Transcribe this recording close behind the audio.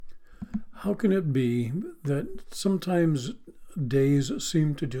How can it be that sometimes days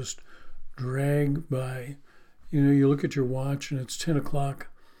seem to just drag by? You look at your watch and it's 10 o'clock,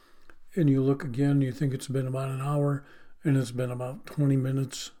 and you look again, and you think it's been about an hour, and it's been about 20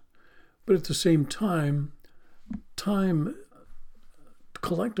 minutes. But at the same time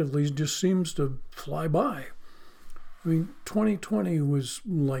collectively just seems to fly by. 2020 was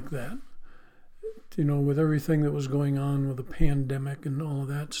like that. With everything that was going on with the pandemic and all of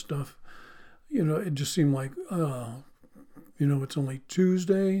that stuff, it just seemed like, it's only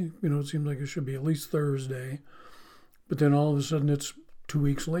Tuesday. It seems like it should be at least Thursday. But then all of a sudden it's 2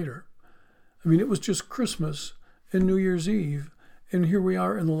 weeks later. It was just Christmas and New Year's Eve, and here we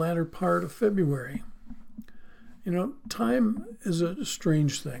are in the latter part of February. Time is a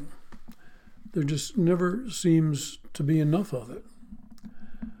strange thing. There just never seems to be enough of it.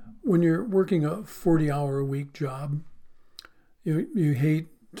 When you're working a 40-hour-a-week job, you hate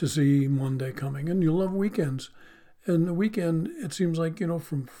to see Monday coming, and you love weekends. And the weekend, it seems like,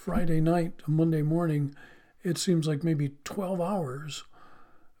 from Friday night to Monday morning, it seems like maybe 12 hours.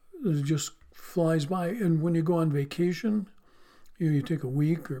 It just flies by. And when you go on vacation, you take a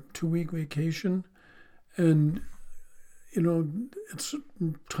week or 2-week vacation, and, it's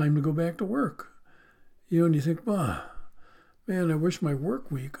time to go back to work. And you think, man, I wish my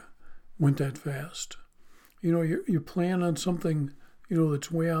work week went that fast. You plan on something,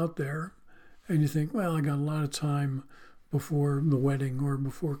 that's way out there, and you think, well, I got a lot of time before the wedding or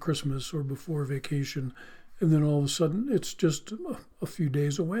before Christmas or before vacation, and then all of a sudden it's just a few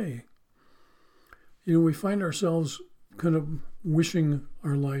days away. We find ourselves kind of wishing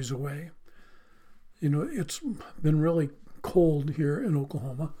our lives away. It's been really cold here in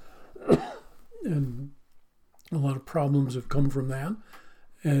Oklahoma, and a lot of problems have come from that.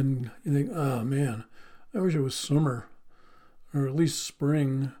 And you think, oh man, I wish it was summer, or at least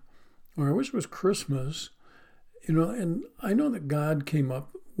spring, or I wish it was Christmas. And I know that God came up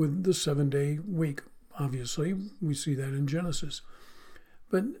with the 7-day week. Obviously, we see that in Genesis.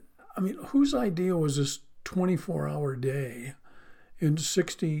 But, whose idea was this 24-hour day? In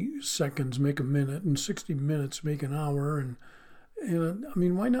 60 seconds make a minute, and 60 minutes make an hour, and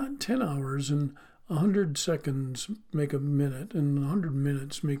why not 10 hours, and 100 seconds make a minute, and 100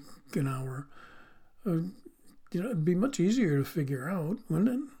 minutes make an hour? It'd be much easier to figure out,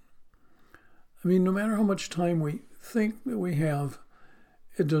 wouldn't it? No matter how much time we think that we have,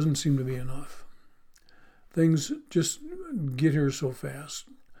 it doesn't seem to be enough. Things just get here so fast.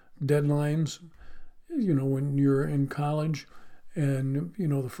 Deadlines, when you're in college, and,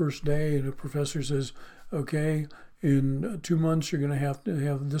 the first day, and the professor says, okay, in 2 months, you're going to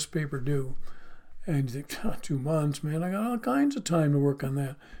have this paper due. And you think, 2 months, man, I got all kinds of time to work on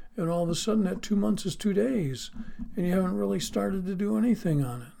that. And all of a sudden, that 2 months is 2 days, and you haven't really started to do anything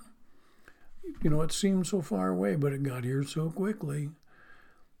on it. It seemed so far away, but it got here so quickly.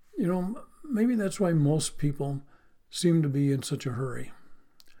 Maybe that's why most people seem to be in such a hurry.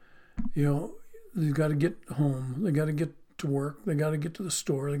 They've got to get home. They got to get to work. They got to get to the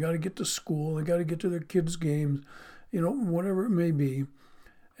store. They got to get to school. They got to get to their kids' games, whatever it may be.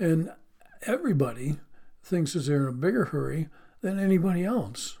 And everybody thinks that they're in a bigger hurry than anybody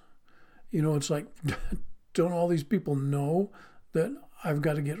else. It's like, don't all these people know that I've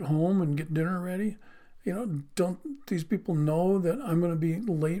got to get home and get dinner ready? Don't these people know that I'm going to be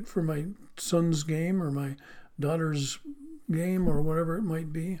late for my son's game or my daughter's game or whatever it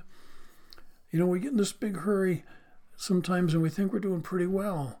might be? We get in this big hurry sometimes, and we think we're doing pretty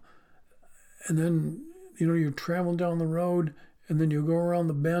well. And then, you're traveling down the road, and then you go around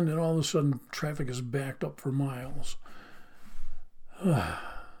the bend, and all of a sudden traffic is backed up for miles.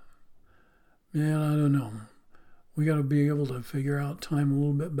 Man, I don't know. We got to be able to figure out time a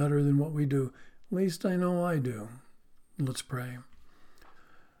little bit better than what we do. At least I know I do. Let's pray.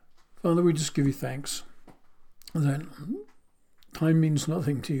 Father, we just give you thanks that time means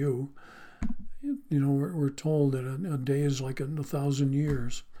nothing to you. We're told that a day is like 1,000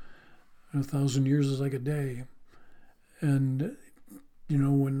 years. And 1,000 years is like a day. And,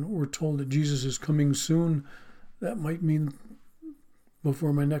 when we're told that Jesus is coming soon, that might mean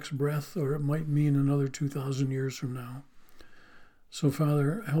before my next breath, or it might mean another 2,000 years from now. So,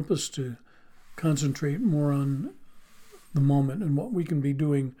 Father, help us to concentrate more on the moment and what we can be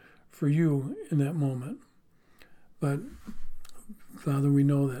doing for you in that moment. But, Father, we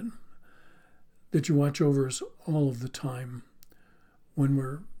know that you watch over us all of the time when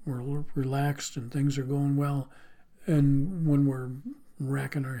we're relaxed and things are going well, and when we're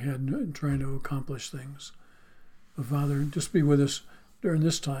racking our head and trying to accomplish things. But Father, just be with us during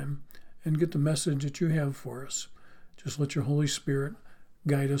this time and get the message that you have for us. Just let your Holy Spirit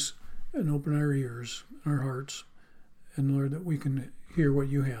guide us and open our ears, our hearts, and Lord, that we can hear what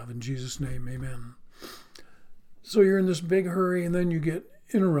you have. In Jesus' name, amen. So you're in this big hurry, and then you get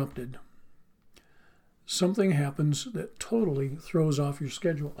interrupted. Something happens that totally throws off your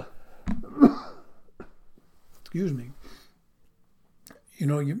schedule. Excuse me. You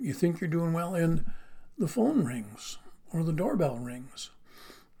know, you think you're doing well, and the phone rings or the doorbell rings.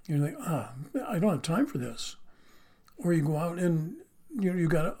 You're like, I don't have time for this. Or you go out and you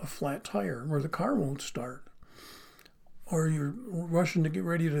got a flat tire or the car won't start. Or you're rushing to get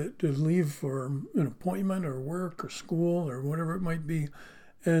ready to leave for an appointment or work or school or whatever it might be,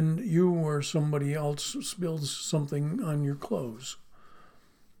 and you or somebody else spills something on your clothes.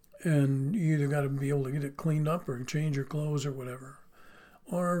 And you either got to be able to get it cleaned up or change your clothes or whatever.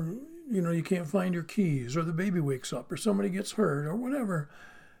 Or, you can't find your keys, or the baby wakes up, or somebody gets hurt, or whatever.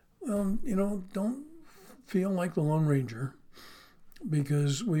 Don't feel like the Lone Ranger,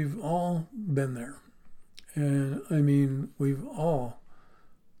 because we've all been there. And I mean, we've all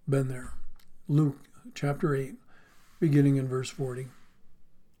been there. Luke chapter 8, beginning in verse 40.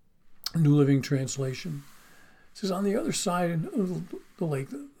 New Living Translation. It says, on the other side of the lake,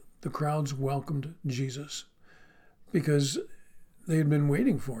 the crowds welcomed Jesus because they had been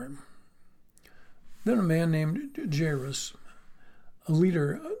waiting for him. Then a man named Jairus, a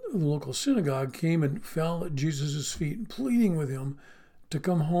leader of the local synagogue, came and fell at Jesus' feet, pleading with him to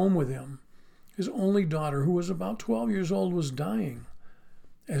come home with him. His only daughter, who was about 12 years old, was dying.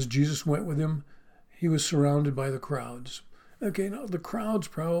 As Jesus went with him, he was surrounded by the crowds. Okay, now the crowds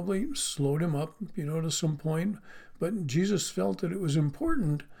probably slowed him up, to some point, but Jesus felt that it was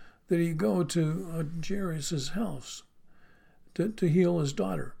important that he go to Jairus' house to heal his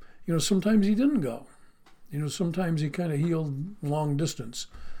daughter. Sometimes he didn't go. Sometimes he kind of healed long distance.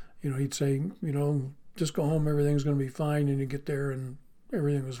 He'd say, just go home, everything's going to be fine, and you get there and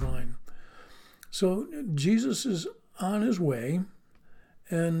everything was fine. So Jesus is on his way,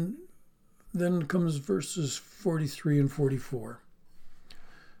 and then comes verses 43 and 44. It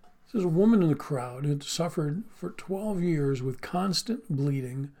says, a woman in the crowd had suffered for 12 years with constant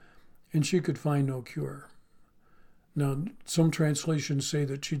bleeding, and she could find no cure. Now, some translations say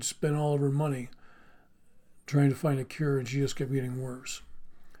that she'd spent all of her money trying to find a cure, and she just kept getting worse.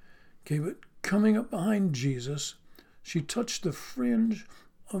 Okay, but coming up behind Jesus, she touched the fringe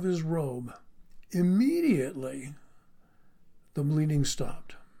of his robe. Immediately, the bleeding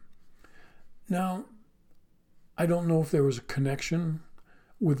stopped. Now, I don't know if there was a connection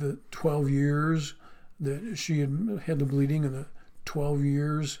with the 12 years that she had the bleeding, and the 12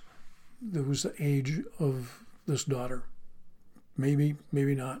 years that was the age of this daughter. Maybe,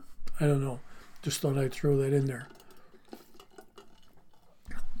 maybe not. I don't know. Just thought I'd throw that in there.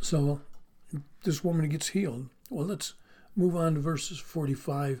 So this woman gets healed. Well, let's move on to verses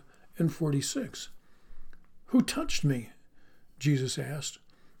 45 and 46. Who touched me? Jesus asked.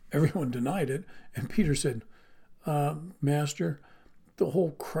 Everyone denied it, and Peter said, Master, the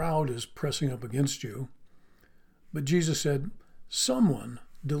whole crowd is pressing up against you. But Jesus said, someone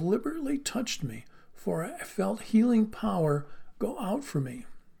deliberately touched me, for I felt healing power go out from me.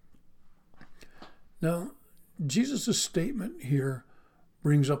 Now, Jesus' statement here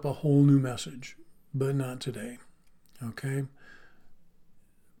brings up a whole new message, but not today, okay?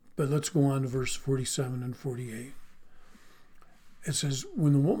 But let's go on to verse 47 and 48. It says,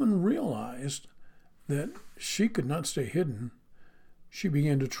 when the woman realized that she could not stay hidden, she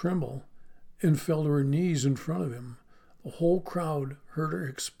began to tremble and fell to her knees in front of him. The whole crowd heard her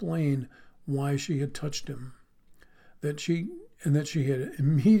explain why she had touched him, that she had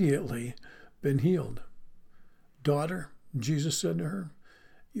immediately been healed. Daughter, Jesus said to her,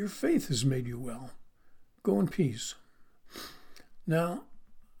 your faith has made you well. Go in peace. Now,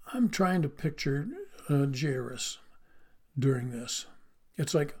 I'm trying to picture Jairus during this.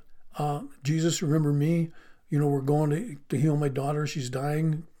 It's like, Jesus, remember me? We're going to heal my daughter. She's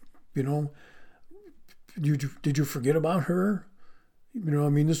dying. Did you forget about her?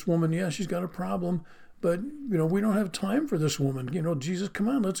 This woman, yeah, she's got a problem, but, we don't have time for this woman. Jesus, come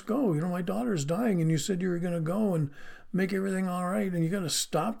on, let's go. My daughter's dying, and you said you were going to go and make everything all right, and you got to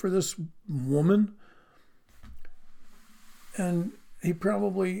stop for this woman. And he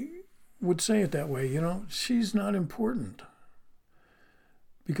probably would say it that way, she's not important.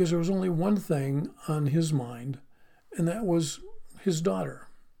 Because there was only one thing on his mind, and that was his daughter.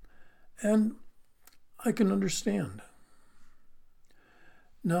 And I can understand.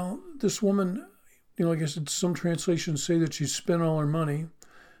 Now, this woman, I guess some translations say that she spent all her money.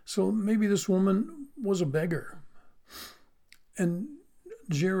 So maybe this woman was a beggar. And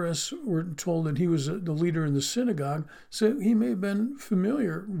Jairus, we're told that he was the leader in the synagogue, so he may have been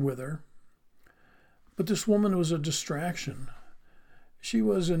familiar with her. But this woman was a distraction. She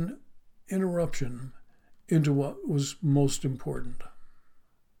was an interruption into what was most important.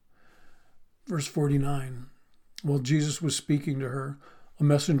 Verse 49, while Jesus was speaking to her, a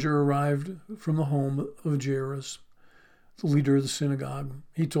messenger arrived from the home of Jairus, the leader of the synagogue.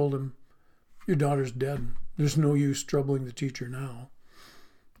 He told him, "Your daughter's dead. There's no use troubling the teacher now."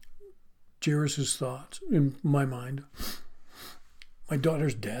 Jairus' thoughts, in my mind, my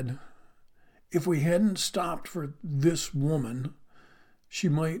daughter's dead. If we hadn't stopped for this woman, she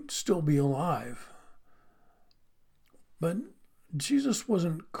might still be alive. But Jesus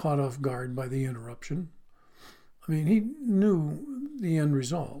wasn't caught off guard by the interruption. I mean, he knew the end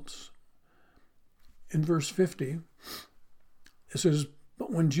results. In verse 50, it says,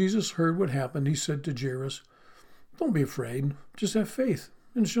 "But when Jesus heard what happened, he said to Jairus, 'Don't be afraid, just have faith,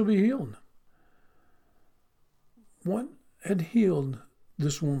 and she'll be healed.'" What had healed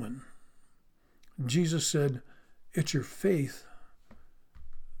this woman? Jesus said, "It's your faith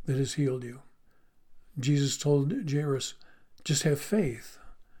that has healed you." Jesus told Jairus, "Just have faith,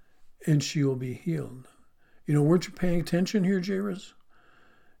 and she will be healed." Weren't you paying attention here, Jairus?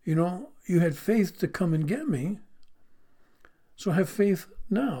 You had faith to come and get me. So have faith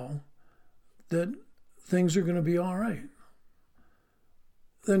now that things are going to be all right.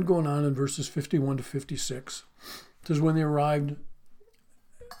 Then going on in verses 51 to 56, it says, when they arrived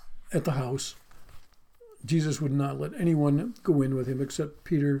at the house, Jesus would not let anyone go in with him except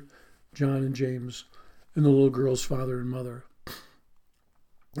Peter, John, and James, and the little girl's father and mother.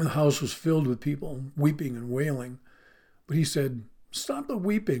 And the house was filled with people, weeping and wailing. But he said, "Stop the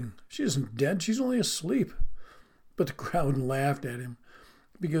weeping. She isn't dead. She's only asleep." But the crowd laughed at him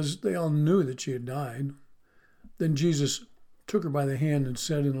because they all knew that she had died. Then Jesus took her by the hand and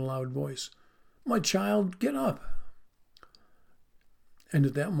said in a loud voice, "My child, get up." And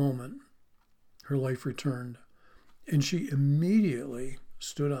at that moment, her life returned, and she immediately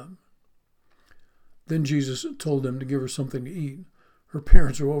stood up. Then Jesus told them to give her something to eat. Her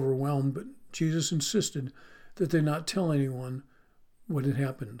parents were overwhelmed, but Jesus insisted that they not tell anyone what had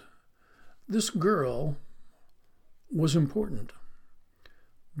happened. This girl was important,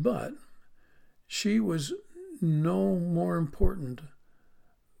 but she was no more important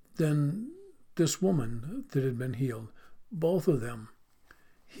than this woman that had been healed. Both of them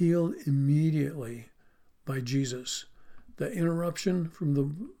healed immediately by Jesus. The interruption from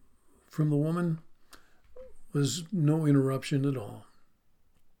the woman was no interruption at all.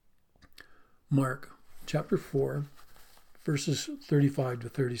 Mark chapter 4, verses 35 to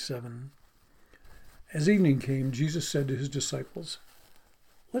 37. As evening came, Jesus said to his disciples,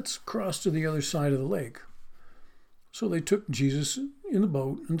 "Let's cross to the other side of the lake." So they took Jesus in the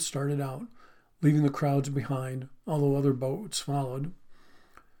boat and started out, leaving the crowds behind, although other boats followed.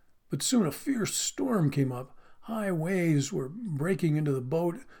 But soon a fierce storm came up. High waves were breaking into the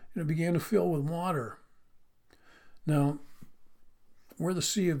boat, and it began to fill with water. Now, where the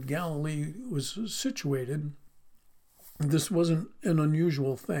Sea of Galilee was situated, this wasn't an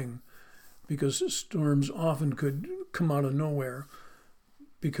unusual thing, because storms often could come out of nowhere,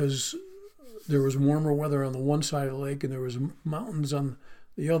 because there was warmer weather on the one side of the lake and there was mountains on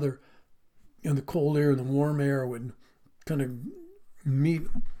the other, and the cold air and the warm air would kind of meet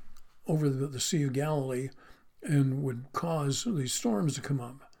over the Sea of Galilee and would cause these storms to come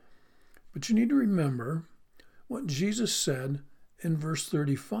up. But you need to remember what Jesus said in verse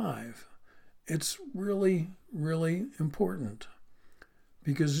 35. It's really, really important,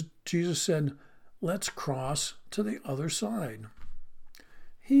 because Jesus said, "Let's cross to the other side."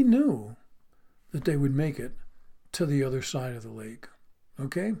 He knew that they would make it to the other side of the lake.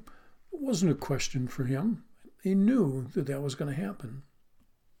 Okay? It wasn't a question for him. He knew that that was going to happen.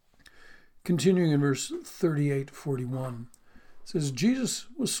 Continuing in verse 38 to 41, it says, Jesus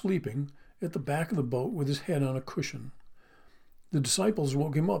was sleeping at the back of the boat with his head on a cushion. The disciples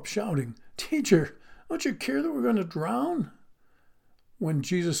woke him up, shouting, "Teacher, don't you care that we're going to drown?" When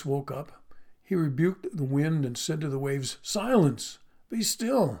Jesus woke up, he rebuked the wind and said to the waves, "Silence, be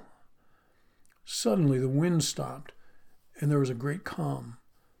still." Suddenly the wind stopped, and there was a great calm.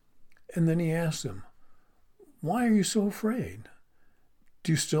 And then he asked them, "Why are you so afraid?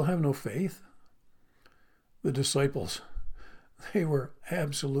 Do you still have no faith?" The disciples, they were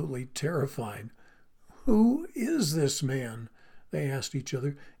absolutely terrified. "Who is this man?" they asked each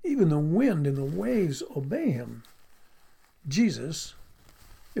other. "Even the wind and the waves obey him." Jesus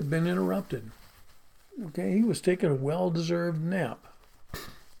had been interrupted. Okay, he was taking a well-deserved nap,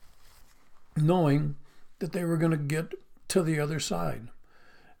 knowing that they were going to get to the other side.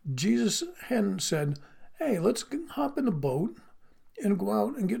 Jesus hadn't said, hey, let's hop in a boat and go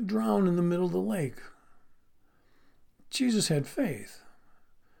out and get drowned in the middle of the lake. Jesus had faith.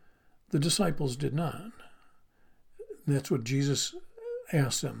 The disciples did not. That's what Jesus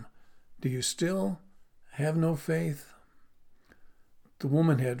asked them. Do you still have no faith? The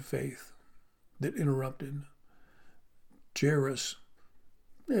woman had faith that interrupted. Jairus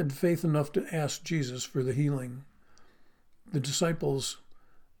had faith enough to ask Jesus for the healing. The disciples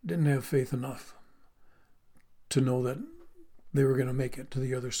didn't have faith enough to know that they were going to make it to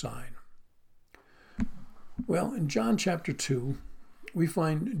the other side. Well, in John chapter 2, we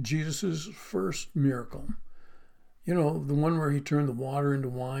find Jesus' first miracle. You know, the one where he turned the water into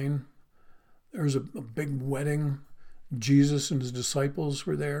wine. There was a big wedding. Jesus and his disciples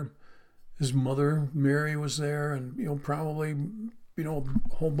were there. His mother, Mary, was there, and, probably, a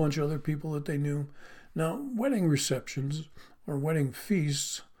whole bunch of other people that they knew. Now, wedding receptions or wedding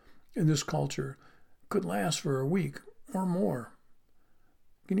feasts in this culture could last for a week or more.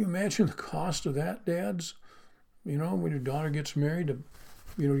 Can you imagine the cost of that, dads? When your daughter gets married,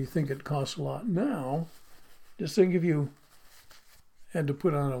 you think it costs a lot. Now, just think if you had to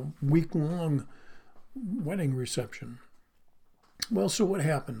put on a week-long wedding reception. Well, so what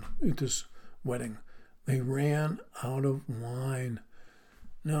happened at this wedding? They ran out of wine.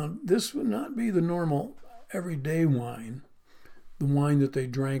 Now, this would not be the normal everyday wine, the wine that they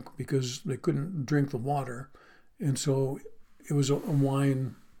drank because they couldn't drink the water. And so it was a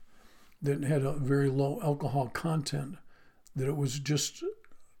wine that had a very low alcohol content, that it was just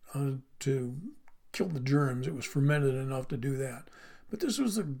to kill the germs. It was fermented enough to do that. But this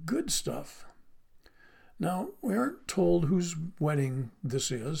was the good stuff. Now, we aren't told whose wedding this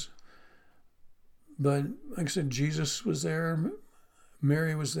is, but like I said, Jesus was there,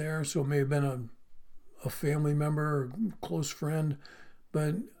 Mary was there, so it may have been a family member or close friend,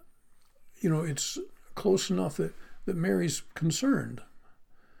 but, it's close enough that Mary's concerned.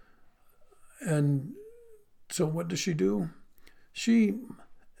 And so what does she do? She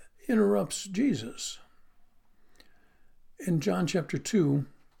interrupts Jesus. In John chapter 2,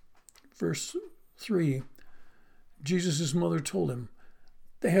 verse 3, Jesus' mother told him,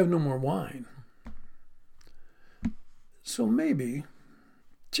 they have no more wine. So maybe,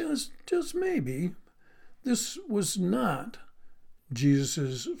 just maybe, this was not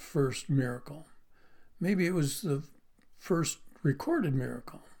Jesus' first miracle. Maybe it was the first recorded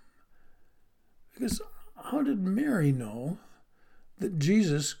miracle. Because how did Mary know that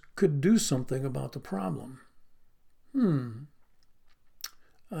Jesus could do something about the problem? I'm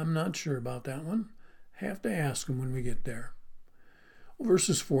not sure about that one. Have to ask him when we get there. Well,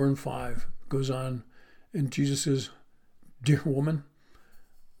 verses 4 and 5 goes on, and Jesus says, dear woman,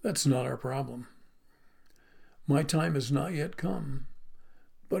 that's not our problem. My time has not yet come.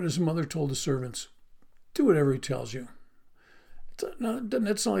 But his mother told the servants, do whatever he tells you. Doesn't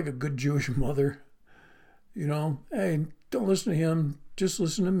that sound like a good Jewish mother? Hey, don't listen to him. Just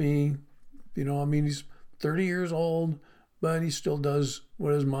listen to me. He's 30 years old, but he still does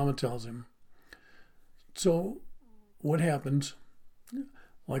what his mama tells him. So what happens?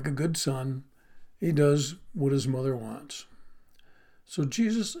 Like a good son, he does what his mother wants. So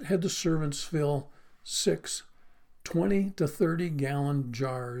Jesus had the servants fill 6 20 to 30 gallon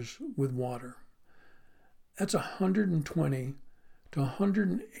jars with water. That's 120 to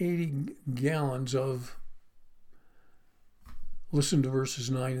 180 gallons of, listen to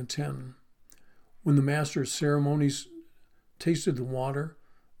verses 9 and 10. When the master of ceremonies tasted the water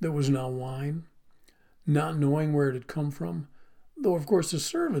that was now wine, not knowing where it had come from, though of course the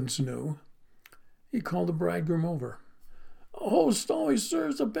servants knew, he called the bridegroom over. A host always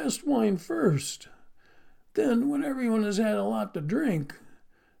serves the best wine first. Then, when everyone has had a lot to drink,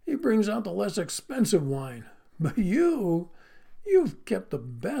 he brings out the less expensive wine. But you've kept the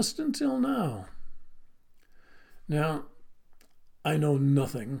best until now. Now, I know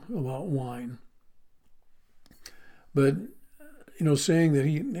nothing about wine. But, saying that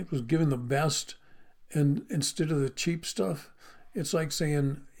he was given the best and instead of the cheap stuff, it's like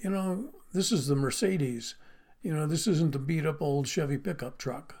saying, this is the Mercedes. This isn't the beat up old Chevy pickup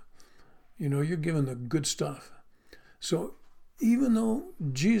truck. You're given the good stuff. So even though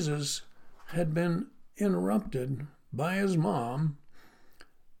Jesus had been interrupted by his mom,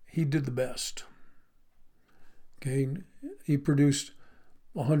 he did the best. Okay, he produced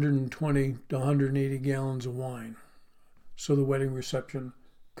 120 to 180 gallons of wine so the wedding reception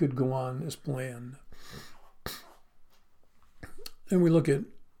could go on as planned. And we look at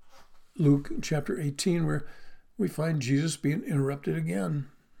Luke chapter 18, where we find Jesus being interrupted again.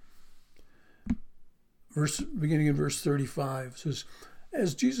 Beginning in verse 35 says,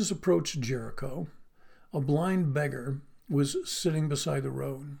 As Jesus approached Jericho, a blind beggar was sitting beside the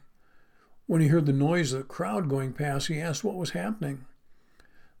road. When he heard the noise of the crowd going past, he asked what was happening.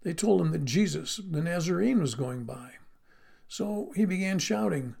 They told him that Jesus, the Nazarene, was going by. So he began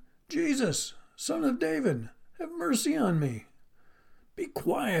shouting, "Jesus, Son of David, have mercy on me." "Be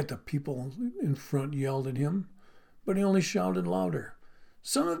quiet," the people in front yelled at him, but he only shouted louder,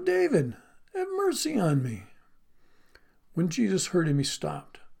 "Son of David, have mercy on me." When Jesus heard him, he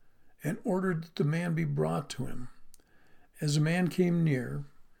stopped and ordered that the man be brought to him. As the man came near,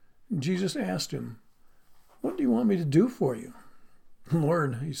 Jesus asked him, "What do you want me to do for you?"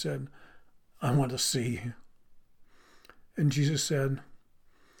 "Lord," he said, "I want to see." And Jesus said,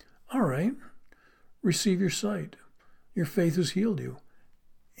 "All right, receive your sight. Your faith has healed you."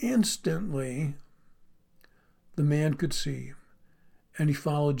 Instantly, the man could see, and he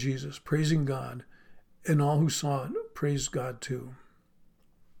followed Jesus, praising God, and all who saw it praised God too.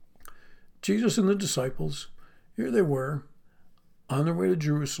 Jesus and the disciples, here they were, on their way to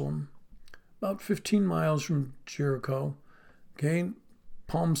Jerusalem, about 15 miles from Jericho. Okay,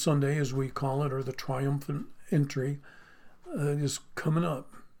 Palm Sunday, as we call it, or the triumphant entry, is coming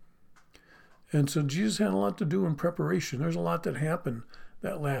up. And so Jesus had a lot to do in preparation. There's a lot that happened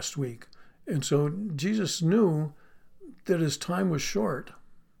that last week. And so Jesus knew that his time was short,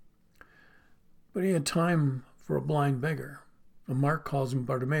 but he had time for a blind beggar. Mark calls him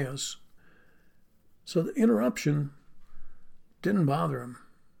Bartimaeus. So the interruption didn't bother him.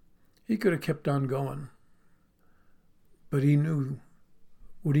 He could have kept on going, but he knew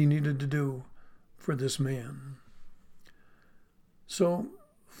what he needed to do for this man. So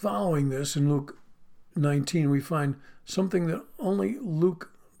following this in Luke 19, we find something that only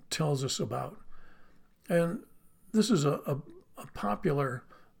Luke tells us about. And this is a popular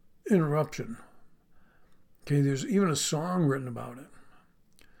interruption. Okay, there's even a song written about it.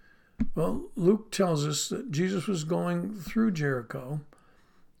 Well, Luke tells us that Jesus was going through Jericho,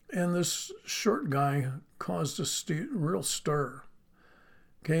 and this short guy caused a real stir.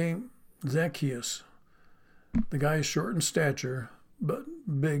 Okay, Zacchaeus. The guy is short in stature, but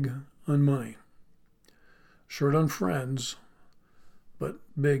big on money. Short on friends, but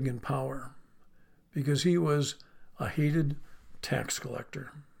big in power, because he was a hated tax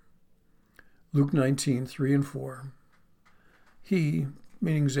collector. Luke 19, 3 and 4. He,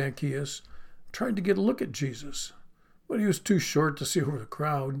 meaning Zacchaeus, tried to get a look at Jesus, but he was too short to see over the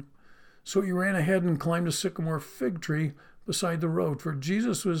crowd. So he ran ahead and climbed a sycamore fig tree beside the road, for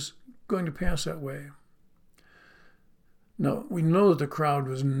Jesus was going to pass that way. Now, we know that the crowd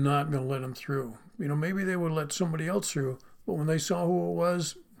was not going to let him through. Maybe they would let somebody else through, but when they saw who it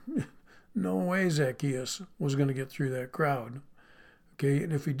was, no way Zacchaeus was going to get through that crowd. Okay,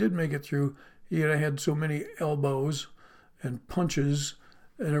 and if he did make it through, he had so many elbows and punches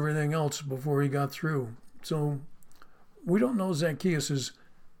and everything else before he got through. So we don't know Zacchaeus'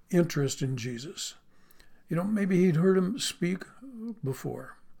 interest in Jesus. Maybe he'd heard him speak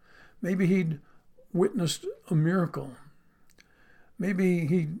before. Maybe he'd witnessed a miracle. Maybe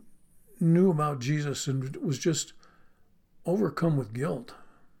he knew about Jesus and was just overcome with guilt.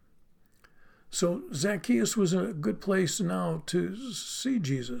 So Zacchaeus was in a good place now to see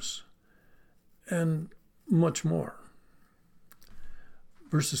Jesus and much more.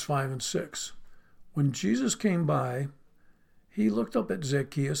 Verses 5 and 6. When Jesus came by, he looked up at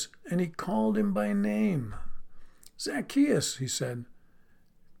Zacchaeus and he called him by name. "Zacchaeus," he said,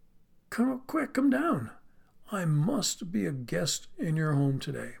 "come down. I must be a guest in your home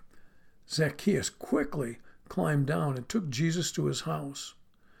today." Zacchaeus quickly climbed down and took Jesus to his house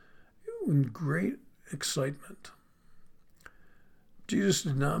in great excitement. Jesus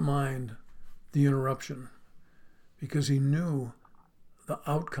did not mind the interruption because he knew the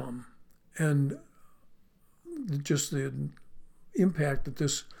outcome and just the impact that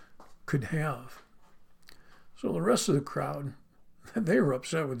this could have. So the rest of the crowd, they were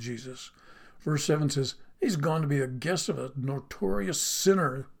upset with Jesus. Verse 7 says, "He's gone to be a guest of a notorious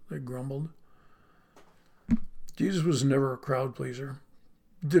sinner," they grumbled. Jesus was never a crowd pleaser.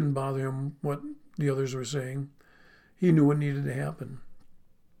 It didn't bother him what the others were saying. He knew what needed to happen.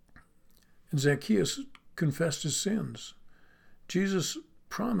 And Zacchaeus confessed his sins. Jesus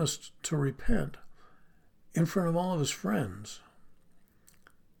promised to repent in front of all of his friends.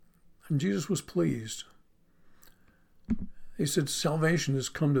 And Jesus was pleased. He said, "Salvation has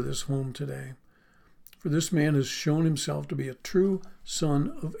come to this home today, for this man has shown himself to be a true son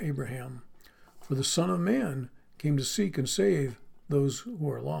of Abraham. For the Son of Man came to seek and save those who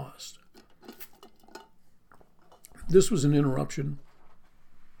are lost." This was an interruption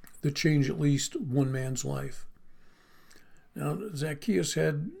that changed at least one man's life. Now, Zacchaeus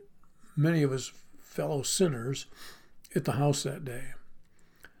had many of his fellow sinners at the house that day.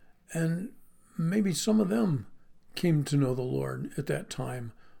 And maybe some of them came to know the Lord at that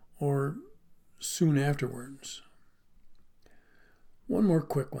time or soon afterwards. One more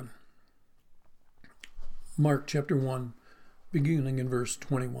quick one. Mark chapter 1, beginning in verse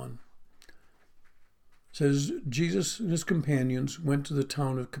 21. Says, Jesus and his companions went to the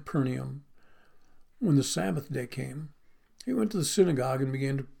town of Capernaum. When the Sabbath day came, he went to the synagogue and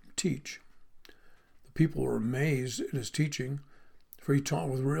began to teach. The people were amazed at his teaching, for he taught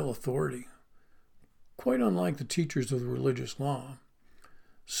with real authority, quite unlike the teachers of the religious law.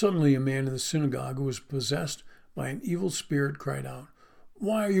 Suddenly a man in the synagogue who was possessed by an evil spirit cried out,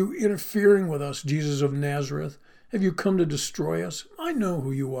 "Why are you interfering with us, Jesus of Nazareth? Have you come to destroy us? I know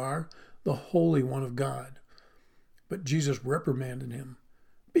who you are, the Holy One of God." But Jesus reprimanded him.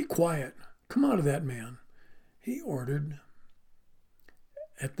 "Be quiet. Come out of that man," he ordered.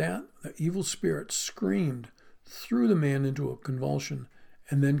 At that, the evil spirit screamed, threw the man into a convulsion,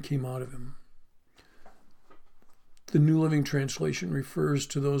 and then came out of him. The New Living Translation refers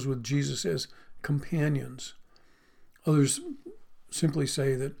to those with Jesus as companions. Others simply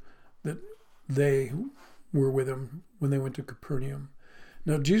say that they were with him when they went to Capernaum.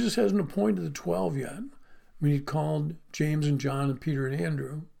 Now, Jesus hasn't appointed the 12 yet. I mean, he called James and John and Peter and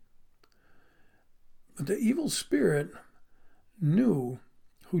Andrew. But the evil spirit knew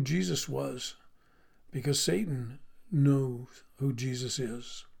who Jesus was because Satan knows who Jesus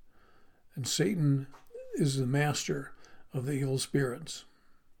is. And Satan is the master of the evil spirits.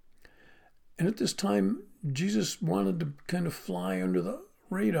 And at this time, Jesus wanted to kind of fly under the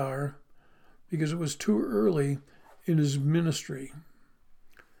radar because it was too early in his ministry.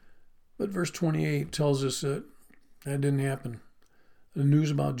 But verse 28 tells us that didn't happen. The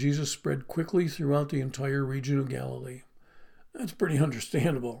news about Jesus spread quickly throughout the entire region of Galilee. That's pretty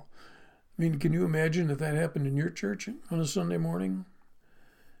understandable. I mean, can you imagine if that happened in your church on a Sunday morning?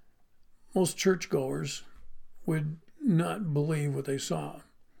 Most churchgoers would not believe what they saw.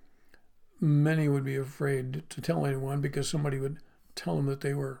 Many would be afraid to tell anyone because somebody would tell them that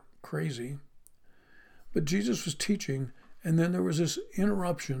they were crazy. But Jesus was teaching, and then there was this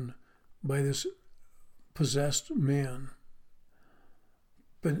interruption by this possessed man.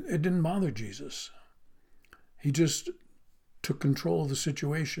 But it didn't bother Jesus. He just took control of the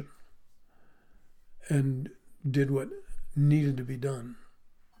situation and did what needed to be done.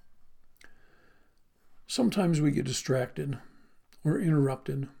 Sometimes we get distracted or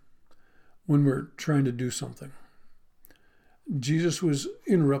interrupted when we're trying to do something. Jesus was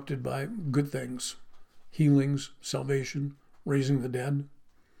interrupted by good things, healings, salvation, raising the dead.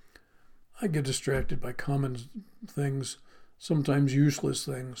 I get distracted by common things, sometimes useless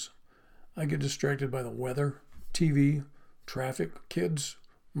things. I get distracted by the weather, TV, traffic, kids,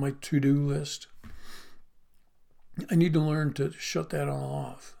 my to-do list. I need to learn to shut that all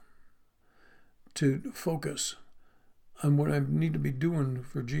off, to focus on what I need to be doing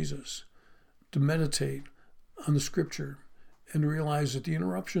for Jesus, to meditate on the scripture and realize that the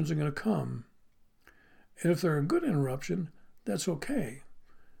interruptions are going to come. And if they're a good interruption, that's okay.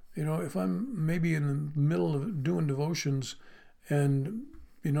 You know, if I'm maybe in the middle of doing devotions and,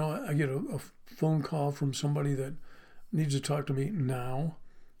 you know, I get a phone call from somebody that needs to talk to me now,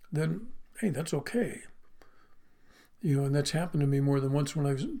 then, hey, that's okay. You know, and that's happened to me more than once when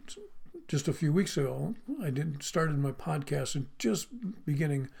I was, just a few weeks ago, I started my podcast and just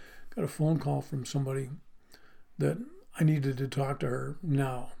beginning, got a phone call from somebody that I needed to talk to her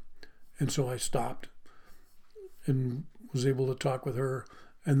now. And so I stopped and was able to talk with her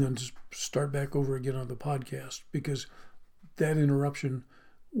and then just start back over again on the podcast because that interruption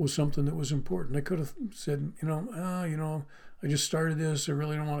was something that was important. I could have said, I just started this. I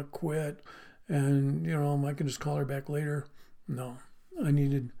really don't want to quit. And, I can just call her back later. No, I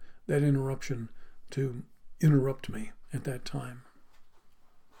needed that interruption to interrupt me at that time.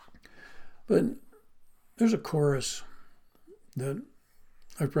 But there's a chorus that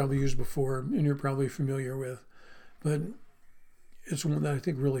I've probably used before and you're probably familiar with, but it's one that I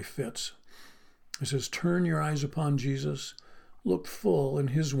think really fits. It says, "Turn your eyes upon Jesus, look full in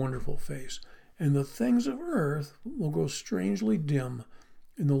his wonderful face, and the things of earth will grow strangely dim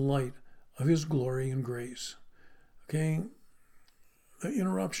in the light of his glory and grace." Okay? The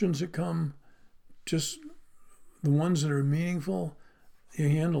interruptions that come, just the ones that are meaningful, you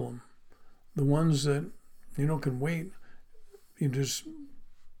handle them. The ones that, can wait, you just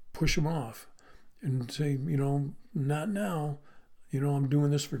push them off and say, not now. I'm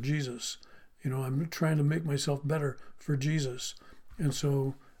doing this for Jesus. I'm trying to make myself better for Jesus. And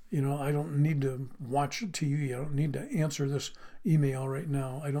so, I don't need to watch TV. I don't need to answer this email right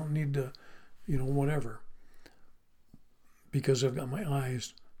now. I don't need to, whatever. Because I've got my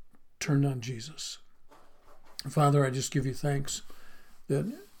eyes turned on Jesus. Father, I just give you thanks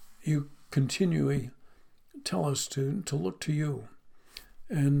that you continually tell us to look to you.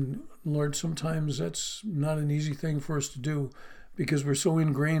 And Lord, sometimes that's not an easy thing for us to do because we're so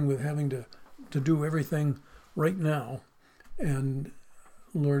ingrained with having to do everything right now. And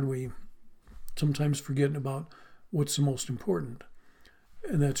Lord, we sometimes forget about what's the most important,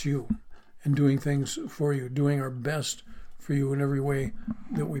 and that's you, and doing things for you, doing our best for you in every way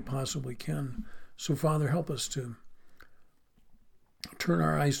that we possibly can. So Father, help us to turn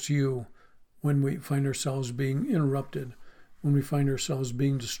our eyes to you when we find ourselves being interrupted, when we find ourselves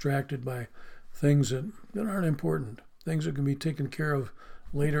being distracted by things that aren't important, things that can be taken care of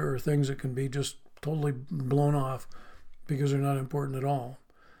later, or things that can be just totally blown off because they're not important at all.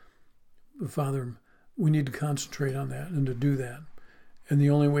 But Father, we need to concentrate on that and to do that. And the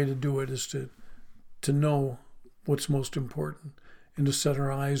only way to do it is to know what's most important and to set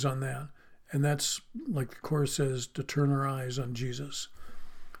our eyes on that. And that's, like the chorus says, to turn our eyes on Jesus.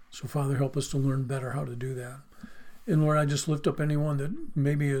 So Father, help us to learn better how to do that. And Lord, I just lift up anyone that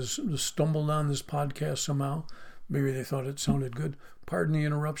maybe has stumbled on this podcast somehow. Maybe they thought it sounded good. Pardon the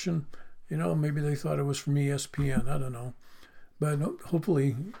interruption. Maybe they thought it was from ESPN. I don't know. But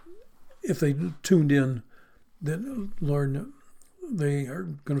hopefully, if they tuned in, that, Lord, they are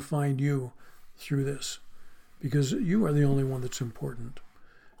going to find you through this. Because you are the only one that's important.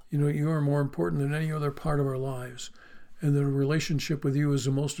 You are more important than any other part of our lives. And the relationship with you is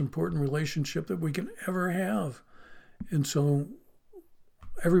the most important relationship that we can ever have. And so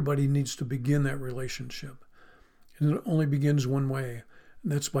everybody needs to begin that relationship. And it only begins one way.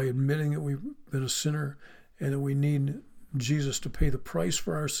 And that's by admitting that we've been a sinner and that we need Jesus to pay the price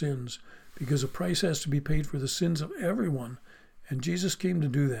for our sins, because a price has to be paid for the sins of everyone. And Jesus came to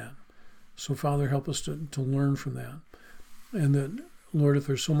do that. So Father, help us to learn from that. And that, Lord, if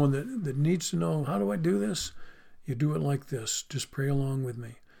there's someone that needs to know, how do I do this? You do it like this. Just pray along with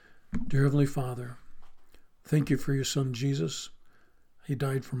me. Dear Heavenly Father, thank you for your Son, Jesus. He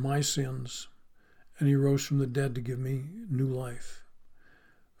died for my sins, and he rose from the dead to give me new life.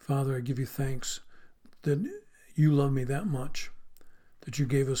 Father, I give you thanks that you love me that much, that you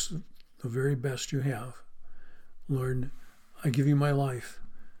gave us the very best you have. Lord, I give you my life.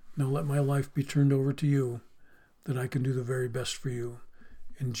 Now let my life be turned over to you, that I can do the very best for you.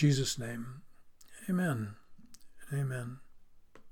 In Jesus' name, amen. Amen.